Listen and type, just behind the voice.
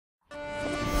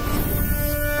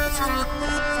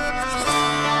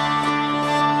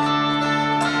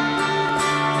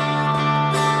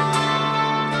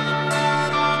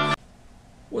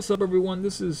What's up everyone,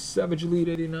 this is Savage Elite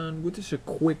 89 with just a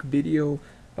quick video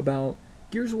about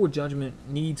Gears of War Judgment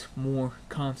needs more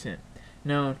content.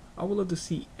 Now, I would love to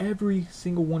see every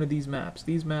single one of these maps.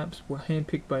 These maps were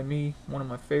handpicked by me, one of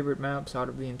my favorite maps out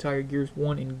of the entire Gears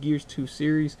 1 and Gears 2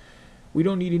 series. We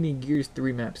don't need any Gears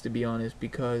 3 maps, to be honest,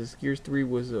 because Gears 3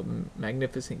 was a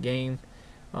magnificent game.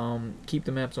 Keep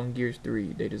the maps on Gears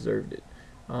 3, they deserved it.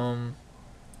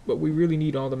 But we really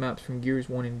need all the maps from Gears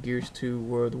 1 and Gears 2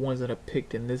 were the ones that I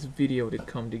picked in this video to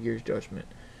come to Gears Judgment.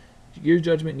 Gears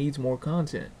Judgment needs more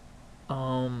content.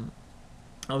 I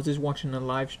was just watching a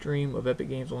live stream of Epic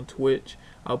Games on Twitch.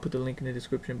 I'll put the link in the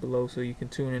description below so you can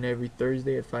tune in every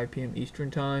Thursday at 5 p.m.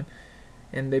 Eastern Time.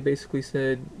 And they basically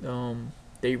said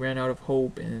they ran out of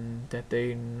hope and that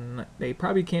they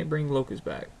probably can't bring Locust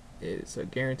back. It's a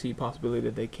guaranteed possibility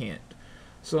that they can't.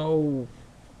 So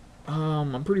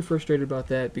I'm pretty frustrated about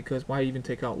that, because why even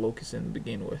take out Locust to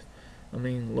begin with? I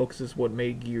mean, Locust is what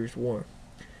made Gears War.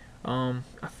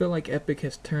 I feel like Epic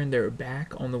has turned their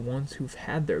back on the ones who've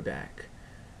had their back.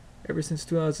 Ever since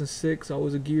 2006, I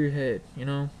was a gearhead, you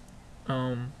know?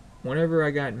 Whenever I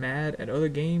got mad at other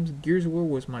games, Gears War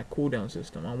was my cooldown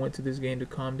system. I went to this game to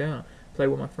calm down, play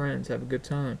with my friends, have a good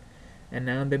time. And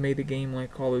now they made the game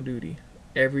like Call of Duty.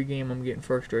 Every game I'm getting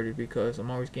frustrated because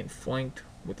I'm always getting flanked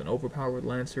with an overpowered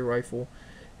Lancer rifle.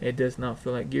 It does not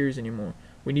feel like Gears anymore.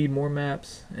 We need more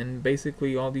maps, and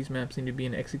basically all these maps need to be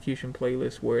in an execution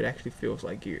playlist where it actually feels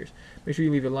like Gears. Make sure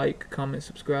you leave a like, comment,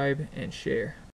 subscribe, and share.